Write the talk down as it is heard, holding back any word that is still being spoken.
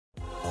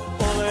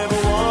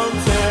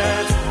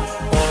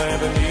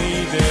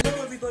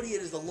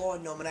Hello,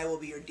 I'm Gnome, and I will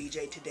be your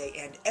DJ today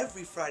and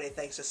every Friday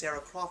thanks to Sara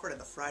Crawford and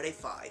the Friday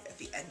 5. At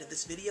the end of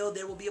this video,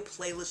 there will be a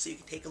playlist so you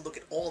can take a look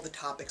at all the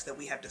topics that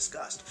we have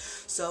discussed.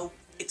 So,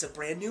 it's a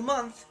brand new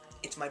month,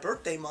 it's my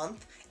birthday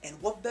month, and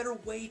what better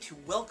way to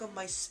welcome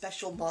my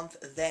special month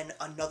than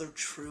another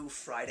true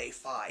Friday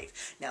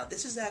 5. Now,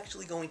 this is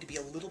actually going to be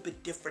a little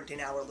bit different in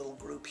our little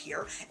group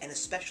here, and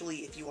especially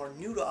if you are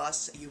new to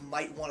us, you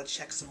might want to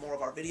check some more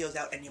of our videos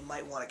out, and you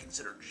might want to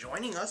consider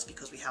joining us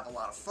because we have a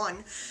lot of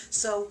fun.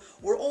 So,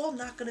 we're all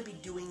not going to be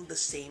doing the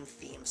same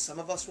theme. Some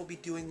of us will be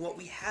doing what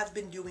we have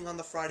been doing on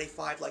the Friday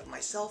 5, like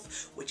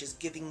myself, which is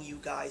giving you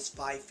guys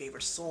 5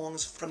 favorite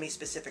songs from a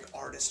specific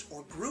artist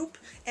or group,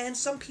 and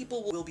some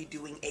people will be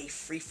doing a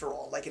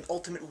free-for-all, like an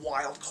ultimate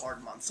wild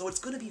card month, so it's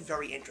going to be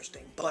very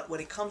interesting. But when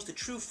it comes to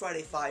true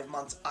Friday 5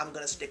 months, I'm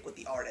going to stick with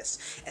the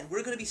artists, and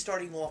we're going to be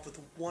starting off with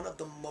one of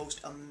the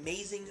most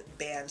amazing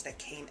bands that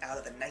came out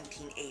of the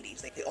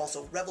 1980s. They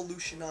also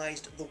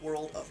revolutionized the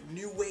world of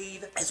new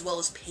wave, as well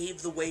as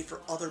paved the way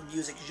for other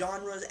music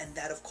genres, and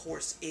that of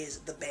course is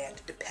the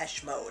band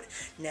Depeche Mode.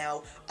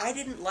 Now, I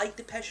didn't like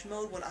Depeche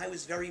Mode when I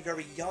was very,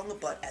 very young,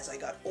 but as I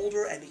got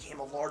older and became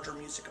a larger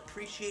music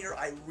appreciator,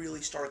 I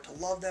really started to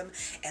love them,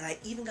 and I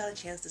even got a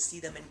chance to see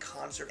them in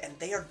concert, and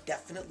they are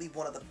definitely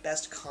one of the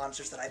best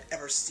concerts that I've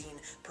ever seen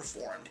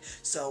performed.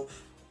 So,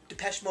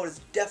 Depeche Mode is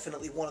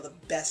definitely one of the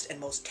best and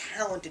most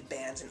talented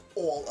bands in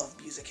all of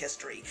music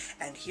history.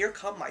 And here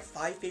come my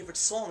 5 favorite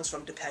songs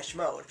from Depeche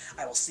Mode.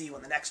 I will see you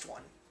in the next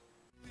one.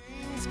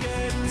 Things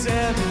get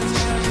damaged,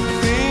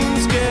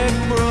 things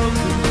get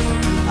broken.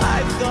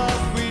 I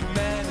thought we'd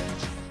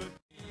manage,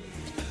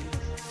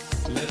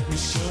 but let me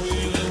show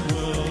you the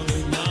world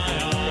in my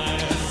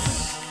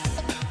eyes.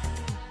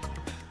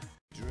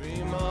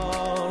 Dream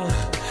on,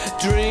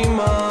 dream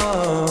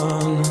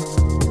on.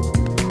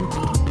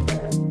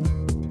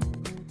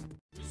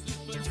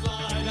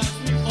 Fly as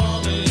we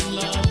fall in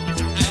love,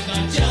 and I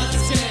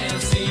just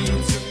can't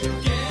seem to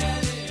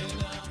get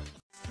enough.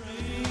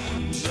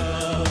 Strange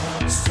love,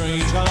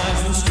 strange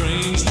eyes and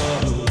strange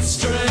love,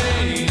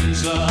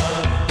 strange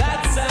love.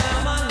 That's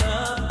how my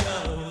love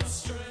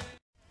goes.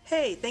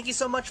 Hey, thank you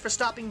so much for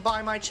stopping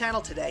by my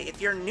channel today. If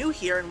you're new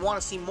here and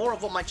want to see more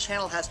of what my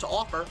channel has to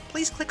offer,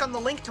 please click on the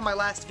link to my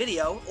last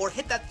video, or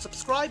hit that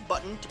subscribe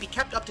button to be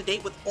kept up to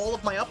date with all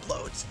of my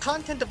uploads.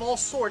 Content of all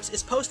sorts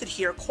is posted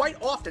here quite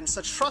often,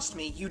 so trust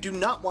me, you do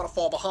not want to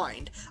fall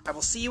behind. I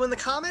will see you in the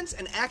comments,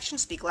 and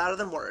actions speak louder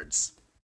than words.